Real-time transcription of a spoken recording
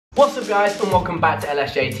What's up guys, and welcome back to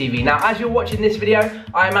LSJ TV. Now as you're watching this video,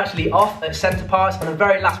 I am actually off at Centre Parks on a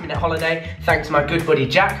very last minute holiday thanks to my good buddy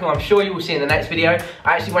Jack, who I'm sure you will see in the next video.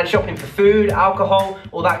 I actually went shopping for food, alcohol,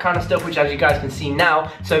 all that kind of stuff, which as you guys can see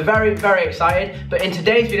now, so very excited. But in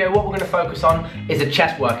today's video what we're going to focus on is a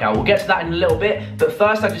chest workout. We'll get to that in a little bit, but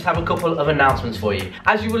first I just have a couple of announcements for you.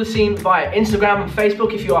 As you would have seen via Instagram and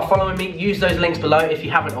Facebook, if you are following me, use those links below if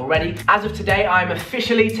you haven't already. As of today, I am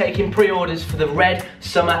officially taking pre-orders for the red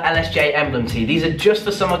summer LSJ emblem tee. These are just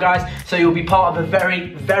for summer guys, so you'll be part of a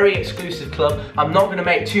very exclusive club. I'm not going to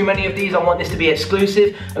make too many of these. I want this to be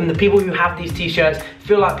exclusive, and the people who have these t-shirts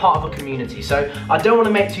feel like part of a community. So I don't want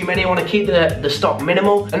to make too many. I want to keep the stock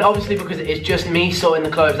minimal, and obviously because it is just me sorting the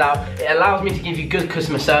clothes out, it allows me to give you good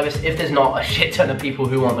customer service if there's not a shit ton of people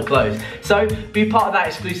who want the clothes. So be part of that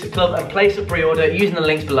exclusive club and place a pre-order using the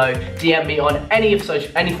links below. DM me on any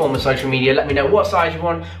form of social media. Let me know what size you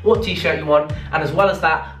want, what t-shirt you want, and as well as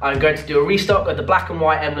that, I'm going to do a restock of the black and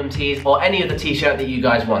white emblem tees or any of the t-shirt that you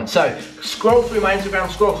guys want. So scroll through my Instagram,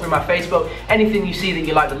 scroll through my Facebook, anything you see that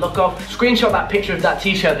you like the look of, screenshot that picture of that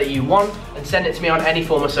t-shirt that you want and send it to me on any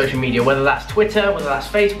form of social media, whether that's Twitter, whether that's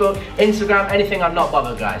Facebook, Instagram, anything. I'm not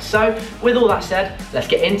bothered guys. So with all that said, let's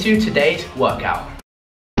get into today's workout.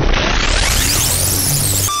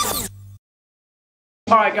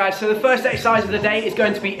 Alright guys, so the first exercise of the day is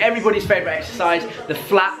going to be everybody's favourite exercise, the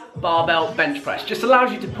flat barbell bench press. Just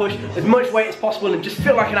allows you to push as much weight as possible and just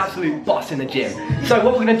feel like an absolute boss in the gym. So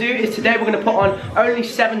what we're going to do is today we're going to put on only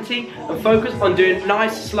 70 and focus on doing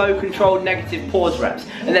nice, slow, controlled, negative pause reps.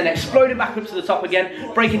 And then exploding back up to the top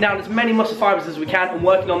again, breaking down as many muscle fibers as we can and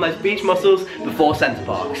working on those beach muscles before Centre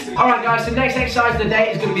Parks. Alright guys, so next exercise of the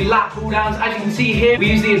day is going to be lat pull downs. As you can see here,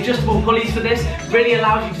 we use the adjustable pulleys for this. Really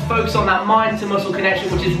allows you to focus on that mind to muscle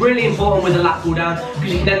connection, which is really important with the lat pull down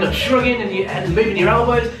because you can end up shrugging and you end up moving your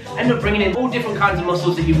elbows, end up bringing in all different kinds of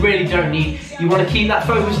muscles that you really don't need. You want to keep that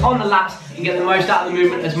focus on the lats and get the most out of the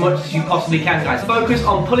movement as much as you possibly can guys. Focus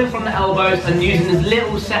on pulling from the elbows and using as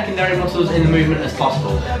little secondary muscles in the movement as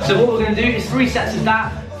possible. So what we're going to do is 3 sets of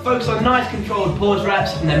that. Focus on nice controlled pause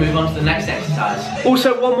reps and then move on to the next exercise.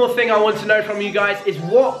 Also, one more thing I want to know from you guys is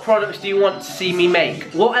what products do you want to see me make?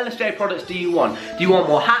 What LSJ products do you want? Do you want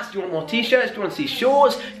more hats? Do you want more t-shirts? Do you want to see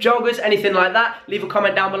shorts, joggers, anything like that? Leave a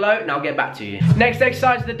comment down below and I'll get back to you. Next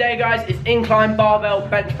exercise of the day guys is incline barbell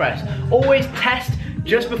bench press. Always test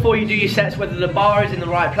just before you do your sets whether the bar is in the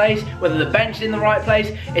right place, whether the bench is in the right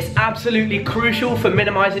place. It's absolutely crucial for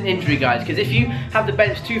minimizing injury guys, because if you have the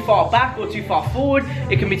bench too far back or too far forward,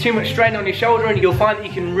 it can be too much strain on your shoulder and you'll find that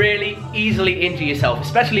you can really easily injure yourself,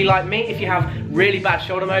 especially like me. If you have really bad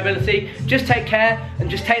shoulder mobility, just take care and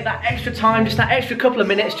just take that extra time, just that extra couple of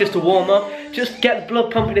minutes just to warm up, just get the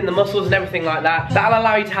blood pumping in the muscles and everything like that. That'll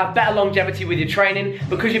allow you to have better longevity with your training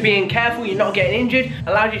because you're being careful, you're not getting injured,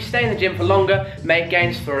 allows you to stay in the gym for longer, make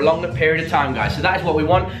gains for a longer period of time guys. So that is what we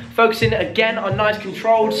want. Focusing again on nice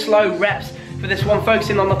controlled slow reps for this one,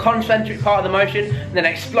 focusing on the concentric part of the motion and then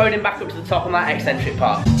exploding back up to the top on that eccentric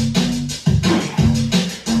part.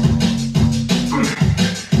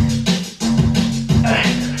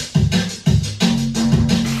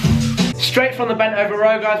 Straight from the bent over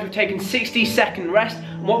row guys, we've taken 60-second rest.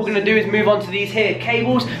 And what we're going to do is move on to these here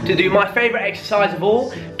cables to do my favourite exercise of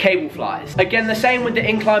all, cable flies. Again, the same with the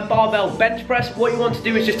incline barbell bench press. What you want to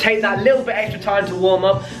do is just take that little bit extra time to warm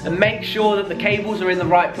up and make sure that the cables are in the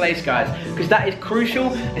right place guys, because that is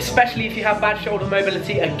crucial, especially if you have bad shoulder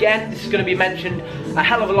mobility. Again, this is going to be mentioned a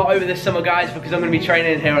hell of a lot over this summer guys, because I'm going to be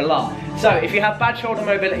training in here a lot. So if you have bad shoulder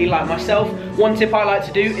mobility like myself, one tip I like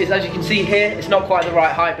to do is, as you can see here, it's not quite the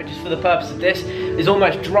right height, but just for the purpose of this, is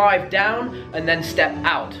almost drive down and then step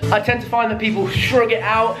out. I tend to find that people shrug it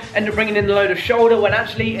out, end up bringing in a load of shoulder, when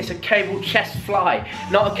actually it's a cable chest fly,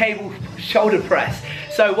 not a cable shoulder press.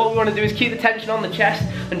 So what we want to do is keep the tension on the chest,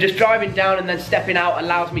 and just driving down and then stepping out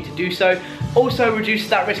allows me to do so. Also reduces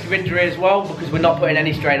that risk of injury as well, because we're not putting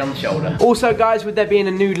any strain on the shoulder. Also guys, with there being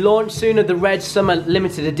a new launch soon of the red summer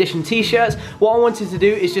limited edition t-shirts, what I wanted to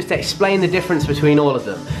do is just explain the difference between all of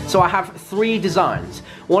them. So I have 3 designs.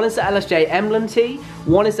 One is the LSJ emblem tee,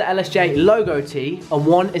 one is the LSJ logo tee, and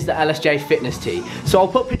one is the Lsjfitness tee. So I'll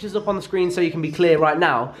put pictures up on the screen so you can be clear right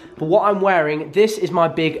now, but what I'm wearing, this is my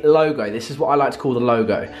big logo. This is what I like to call the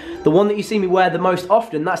logo. The one that you see me wear the most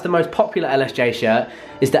often, that's the most popular LSJ shirt,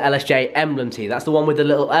 is the LSJ emblem tee. That's the one with the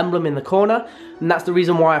little emblem in the corner, and that's the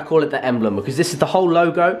reason why I call it the emblem, because this is the whole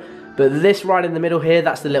logo. but this right in the middle here,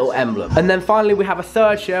 that's the little emblem. And then finally we have a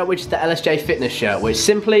third shirt, which is the Lsjfitness shirt, which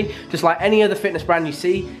simply, just like any other fitness brand you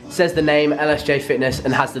see, says the name Lsjfitness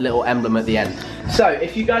and has the little emblem at the end. So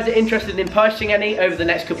if you guys are interested in purchasing any over the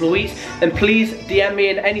next couple of weeks, then please DM me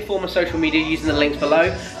in any form of social media using the links below,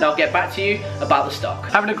 and I'll get back to you about the stock.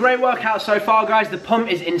 Having a great workout so far, guys. The pump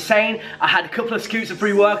is insane. I had a couple of scoops of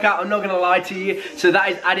pre-workout, I'm not gonna lie to you, so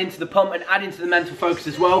that is adding to the pump and adding to the mental focus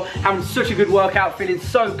as well. Having such a good workout, feeling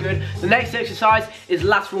so good. The next exercise is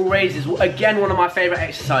lateral raises, again one of my favorite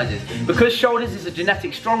exercises. Because shoulders is a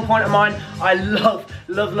genetic strong point of mine, I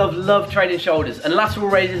love training shoulders, and lateral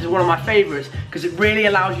raises is one of my favorites because it really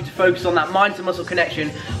allows you to focus on that mind to muscle connection.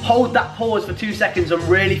 Hold that pause for 2 seconds and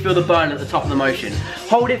really feel the burn at the top of the motion.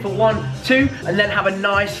 Hold it for 1, 2, and then have a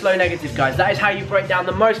nice slow negative, guys. That is how you break down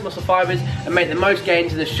the most muscle fibers and make the most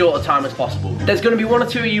gains in as short a time as possible. There's going to be 1 or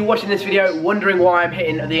 2 of you watching this video wondering why I'm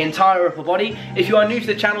hitting the entire upper body. If you are new to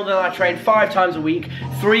the channel, then I train 5 times a week,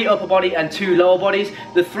 3 upper body and 2 lower bodies.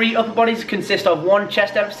 The 3 upper bodies consist of 1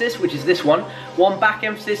 chest emphasis, which is this one, 1 back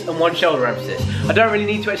emphasis and 1 shoulder emphasis. I don't really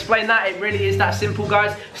need to explain that, it really is that simple,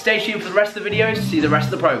 guys. Stay tuned for the rest of the videos to see the rest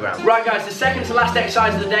of the program. Right guys, the second to last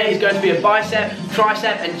exercise of the day is going to be a bicep, tricep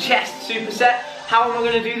and chest superset. How am I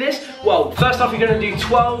going to do this? Well, first off, you're going to do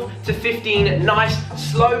 12 to 15 nice,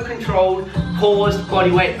 slow, controlled, paused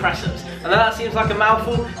body weight press-ups. And then that seems like a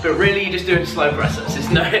mouthful, but really you're just doing slow press-ups.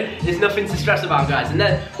 There's nothing to stress about, guys. And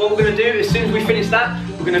then what we're going to do, as soon as we finish that,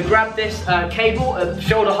 we're going to grab this cable at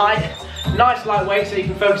shoulder height. Nice lightweight so you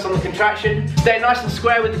can focus on the contraction. Stay nice and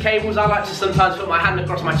square with the cables. I like to sometimes put my hand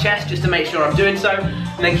across my chest just to make sure I'm doing so.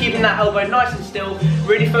 And then keeping that elbow nice and still,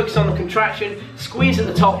 really focus on the contraction. Squeeze at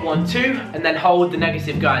the top, 1, 2, and then hold the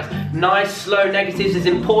negative, guys. Nice, slow negatives is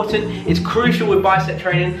important. It's crucial with bicep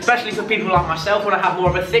training, especially for people like myself when I have more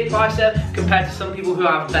of a thick bicep compared to some people who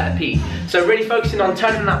have a better peak. So really focusing on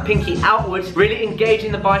turning that pinky outwards, really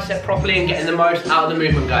engaging the bicep properly and getting the most out of the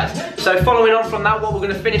movement, guys. So following on from that, what we're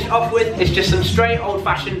going to finish off with is just some straight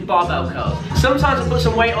old-fashioned barbell curls. Sometimes I put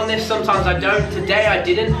some weight on this, sometimes I don't. Today I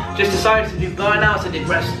didn't. Just decided to do burnouts. I did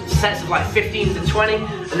sets of like 15 to 20,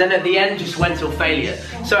 and then at the end just went till failure.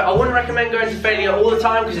 So I wouldn't recommend going to failure all the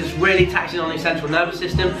time because it's really taxing on your central nervous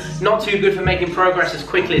system. Not too good for making progress as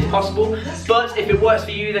quickly as possible. But if it works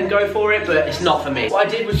for you, then go for it, but it's not for me. What I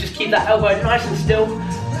did was just keep that elbow nice and still,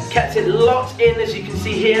 kept it locked in as you can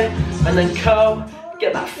see here, and then curl.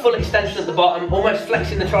 Get that full extension at the bottom, almost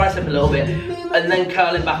flexing the tricep a little bit, and then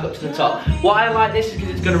curling back up to the top. Why I like this is because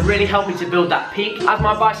it's going to really help me to build that peak. As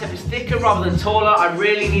my bicep is thicker rather than taller, I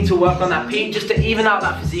really need to work on that peak just to even out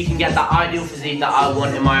that physique and get that ideal physique that I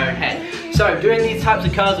want in my own head. So doing these types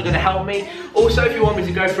of curls are going to help me. Also, if you want me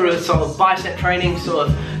to go through a sort of bicep training, sort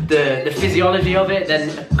of the physiology of it,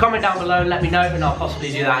 then comment down below and let me know, and I'll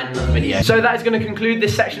possibly do that in another video. So that is going to conclude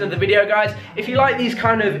this section of the video, guys. If you like these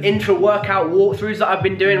kind of intra-workout walkthroughs that I've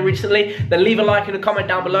been doing recently, then leave a like and a comment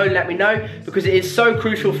down below and let me know, because it is so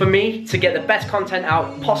crucial for me to get the best content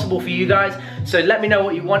out possible for you guys. So let me know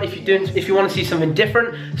what you want. If you want to see something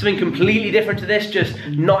different, something completely different to this, just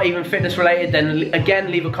not even fitness related, then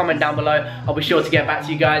again leave a comment down below. I'll be sure to get back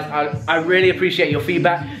to you guys. I really appreciate your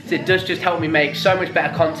feedback. It does just help me make so much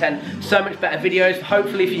better content, so much better videos,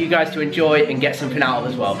 hopefully for you guys to enjoy and get something out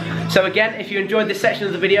of as well. So again, if you enjoyed this section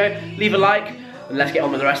of the video, leave a like and let's get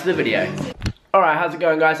on with the rest of the video. Alright, how's it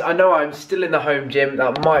going, guys? I know I'm still in the home gym.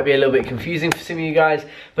 That might be a little bit confusing for some of you guys,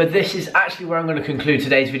 but this is actually where I'm going to conclude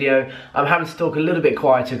today's video. I'm having to talk a little bit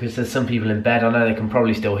quieter because there's some people in bed. I know they can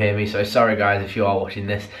probably still hear me, so sorry guys if you are watching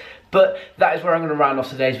this. But that is where I'm going to round off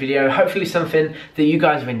today's video. Hopefully something that you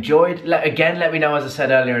guys have enjoyed. Again, let me know, as I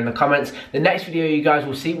said earlier, in the comments. The next video you guys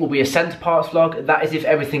will see will be a center parts vlog. That is if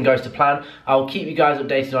everything goes to plan. I will keep you guys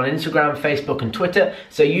updated on Instagram, Facebook and Twitter.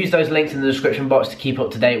 So use those links in the description box to keep up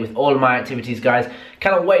to date with all of my activities, guys.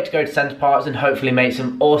 Cannot wait to go to center parts and hopefully make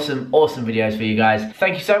some awesome videos for you guys.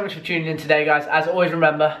 Thank you so much for tuning in today, guys. As always,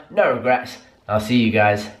 remember, no regrets. I'll see you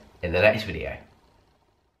guys in the next video.